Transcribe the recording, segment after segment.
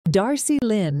Darci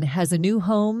Lynne has a new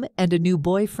home and a new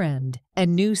boyfriend,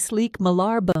 and new sleek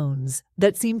malar bones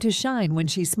that seem to shine when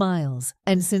she smiles.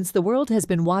 And since the world has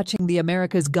been watching the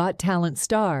America's Got Talent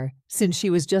star since she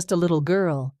was just a little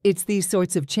girl, it's these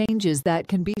sorts of changes that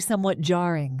can be somewhat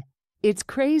jarring. "It's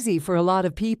crazy for a lot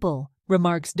of people,"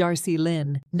 remarks Darci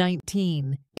Lynne,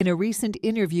 19, in a recent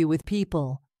interview with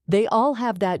People. "They all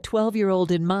have that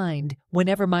 12-year-old in mind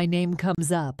whenever my name comes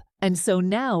up, and so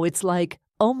now it's like,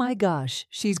 oh my gosh,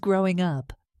 she's growing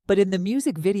up." But in the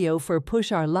music video for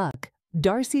Push Our Luck,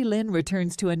 Darci Lynne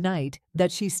returns to a night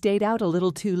that she stayed out a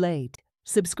little too late.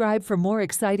 Subscribe for more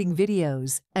exciting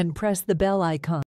videos and press the bell icon.